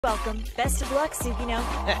Welcome. Best of luck, Sugino.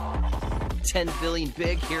 10 billion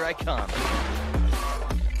big, here I come.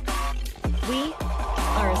 We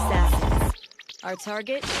are assassins. Our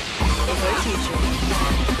target is our teacher.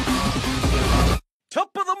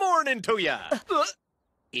 Top of the morning to ya!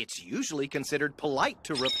 It's usually considered polite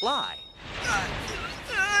to reply.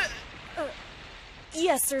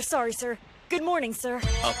 Yes, sir. Sorry, sir. Good morning, sir.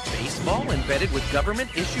 A baseball embedded with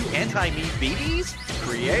government-issue anti-me BBs?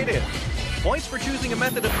 Creative. Points for choosing a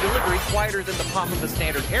method of delivery quieter than the pop of a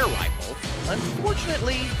standard air rifle.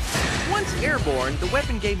 Unfortunately, once airborne, the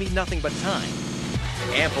weapon gave me nothing but time.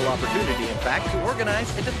 Ample opportunity, in fact, to organize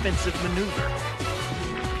a defensive maneuver.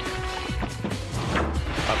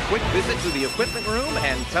 A quick visit to the equipment room,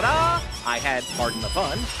 and ta-da! I had, pardon the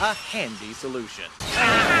pun, a handy solution.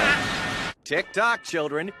 Tick-tock,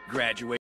 children. Graduate.